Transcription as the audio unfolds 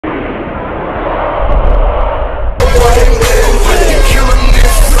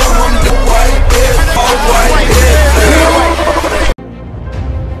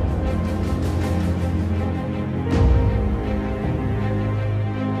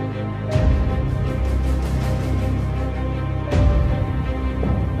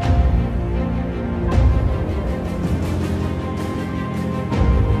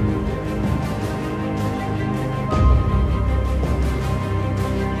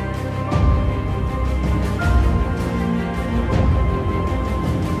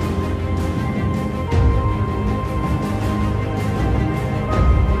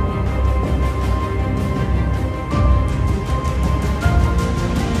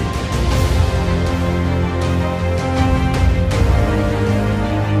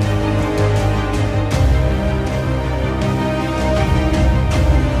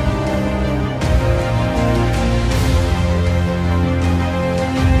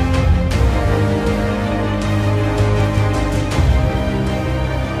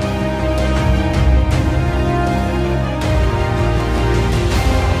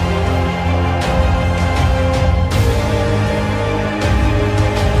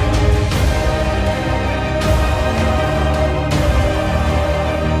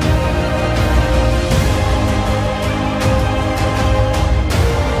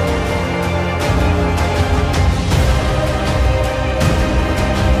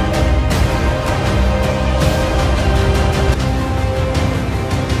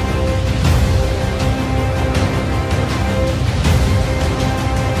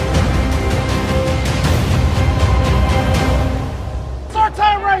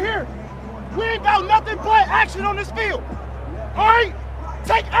stand right here. We ain't got nothing but action on this field. All right?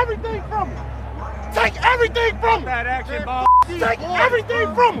 Take everything from them. Take everything from them. That action ball. Take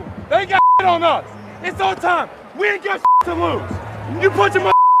everything from them. They got on us. It's our time. We ain't got to lose. You punch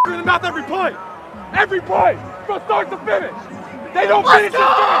them in the mouth every play. Every play. From start to finish. They don't finish this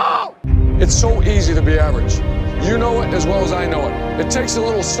game. It's so easy to be average. You know it as well as I know it. It takes a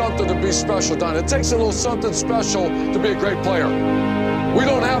little something to be special, Don. It takes a little something special to be a great player. We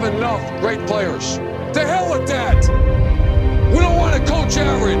don't have enough great players. To hell with that. We don't want to coach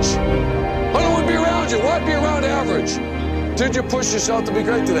average. I don't want to be around you. Why be around average? Did you push yourself to be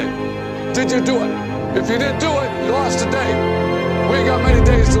great today? Did you do it? If you didn't do it, you lost today. We ain't got many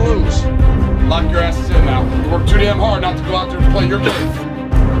days to lose. Lock your asses in now. You work too damn hard not to go out there and play your game.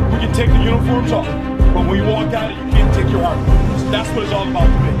 We can take the uniforms off, but when you walk out, you can't take your heart. So that's what it's all about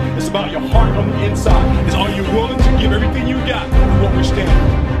to me. It's about your heart on the inside. Is are you willing to give everything you got for what we're standing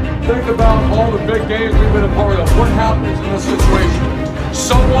for? Think about all the big games we've been a part of. What happens in this situation?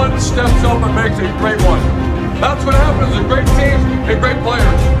 Someone steps up and makes a great one. That's what happens in great teams and great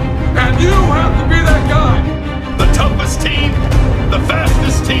players. And you have to be that guy. The toughest team, the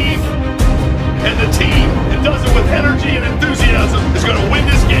fastest team, and the team that does it with energy and enthusiasm is going to win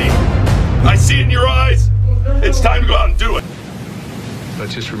this game. I see it in your eyes. It's time to go out and do it.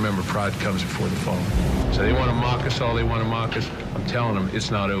 Let's just remember, pride comes before the fall. So they want to mock us all they want to mock us. I'm telling them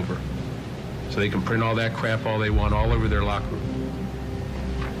it's not over. So they can print all that crap all they want all over their locker room.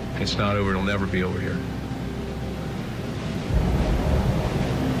 It's not over. It'll never be over here.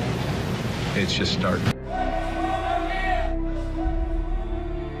 It's just starting.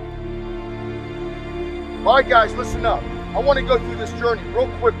 All right, guys, listen up. I want to go through this journey real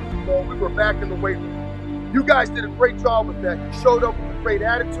quick before we were back in the weight room. You guys did a great job with that. You showed up with a great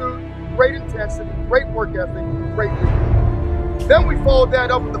attitude, great intensity, great work ethic, great leadership. Then we followed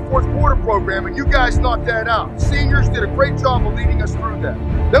that up with the fourth quarter program, and you guys knocked that out. Seniors did a great job of leading us through that.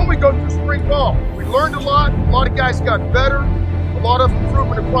 Then we go through spring ball. We learned a lot of guys got better, a lot of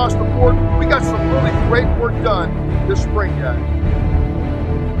improvement across the board. We got some really great work done this spring, guys.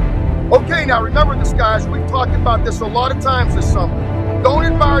 Okay, now remember this, guys. We've talked about this a lot of times this summer. Don't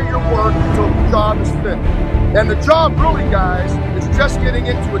admire your work until the job is finished. And the job really, guys, is just getting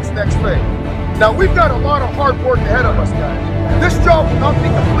into its next phase. Now, we've got a lot of hard work ahead of us, guys. This job will not be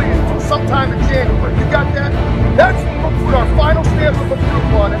completed until sometime in January. You got that? That's when we'll put our final stamp of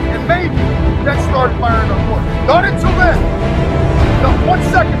approval on it, and maybe then start firing our work. Not until then. Not 1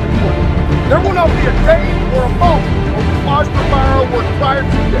 second before. There will not be a day or a moment where we pause for our work prior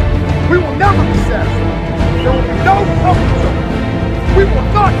to that. We will never be satisfied. There will be no comfort zone. We will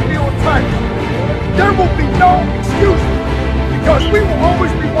not feel entitled. There will be no excuses, because we will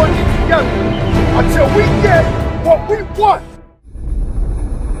always be working together until we get what we want.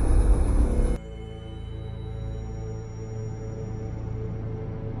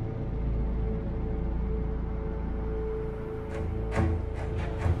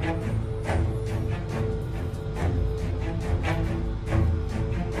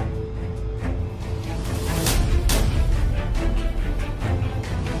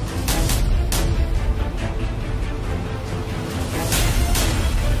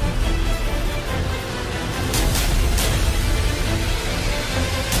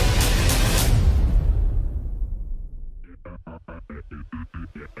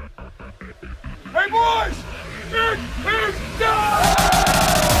 Hey boys! It is done!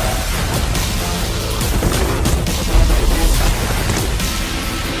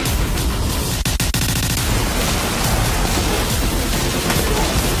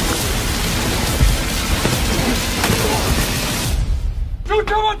 Two,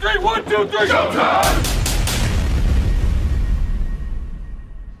 1, 2, 3, 1, 2, 3, go time!